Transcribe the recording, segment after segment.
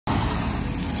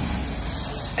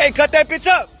Hey, cut that bitch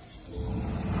up.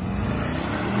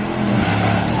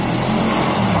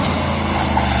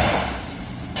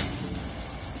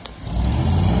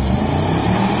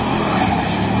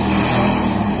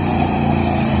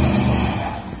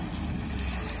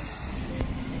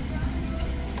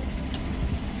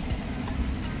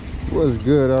 What's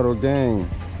good, Auto Gang?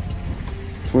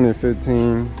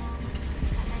 2015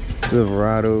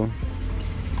 Silverado.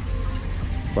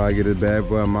 About to get this bad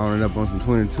boy mounted up on some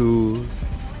 22s.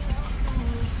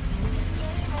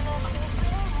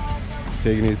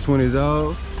 Taking these 20s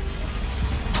off.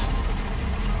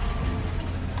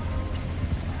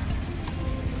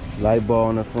 Light bar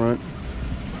on the front.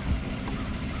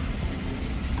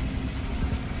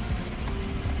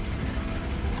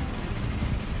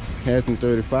 Had some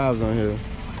 35s on here.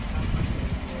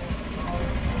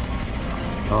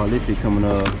 Oh, this shit coming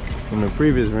up from the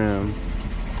previous rims.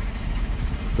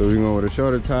 So we're going with a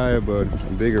shorter tire, but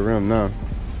a bigger rim now.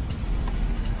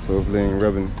 So hopefully it ain't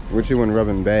rubbing, which it wasn't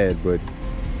rubbing bad, but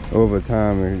over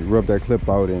time it rubbed that clip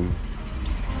out and,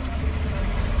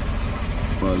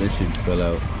 well, this shit fell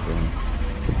out. So,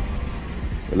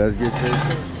 but let's get straight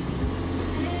to it.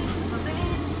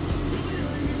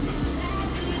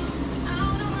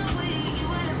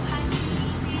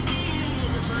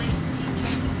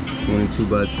 22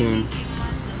 by 10.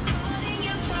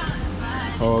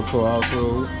 Hardcore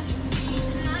off-road.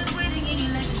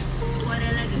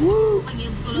 Woo!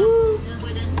 Woo!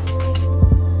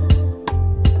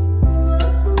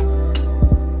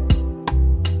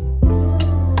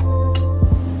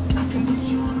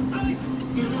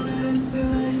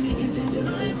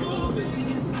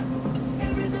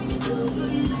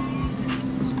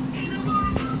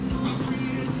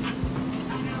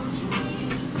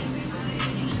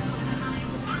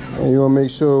 And you want to make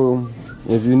sure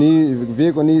if the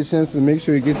vehicle needs sensors, make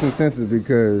sure you get some sensors,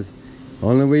 because the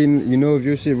only way you know if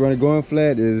your shit going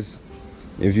flat is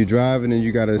if you're driving and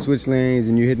you got to switch lanes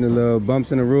and you're hitting the little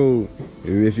bumps in the road.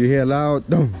 If you hear loud,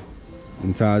 boom,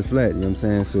 the tire's flat, you know what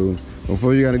I'm saying? So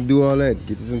before you got to do all that,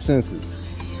 get you some sensors.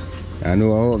 I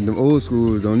know all the old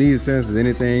schools don't need sensors.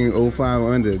 Anything 05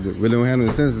 or under really don't have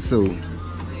no sensors. So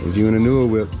if you're in a newer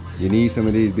whip, you need some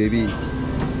of these, baby.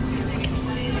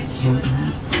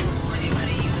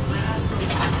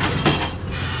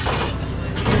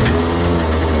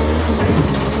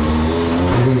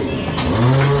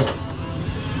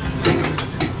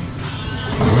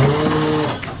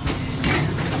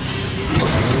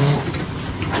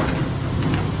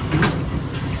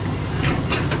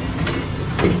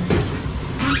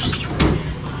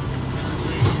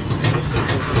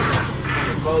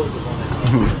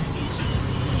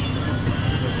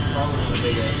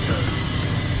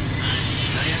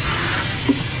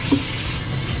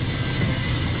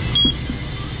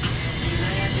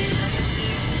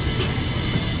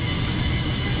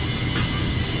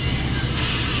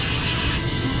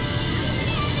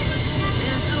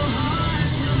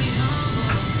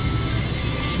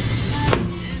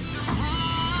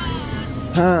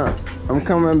 I'm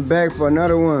coming back for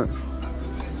another one.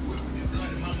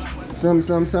 Some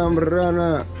run.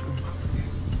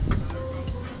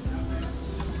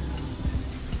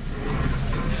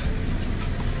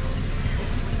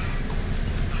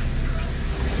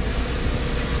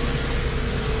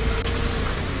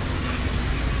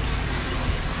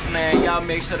 Man, y'all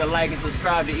make sure to like and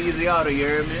subscribe to Easy Auto, you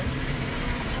heard me?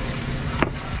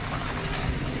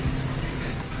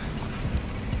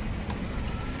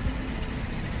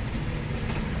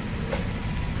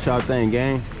 Chop thing,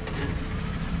 gang.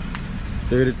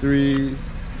 33s,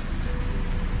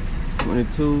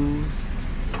 22s.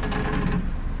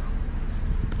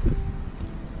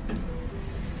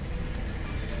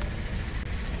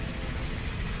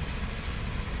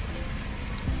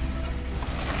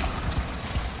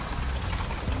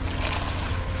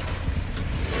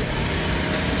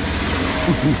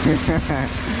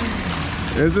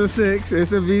 It's a 6,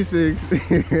 it's a V6.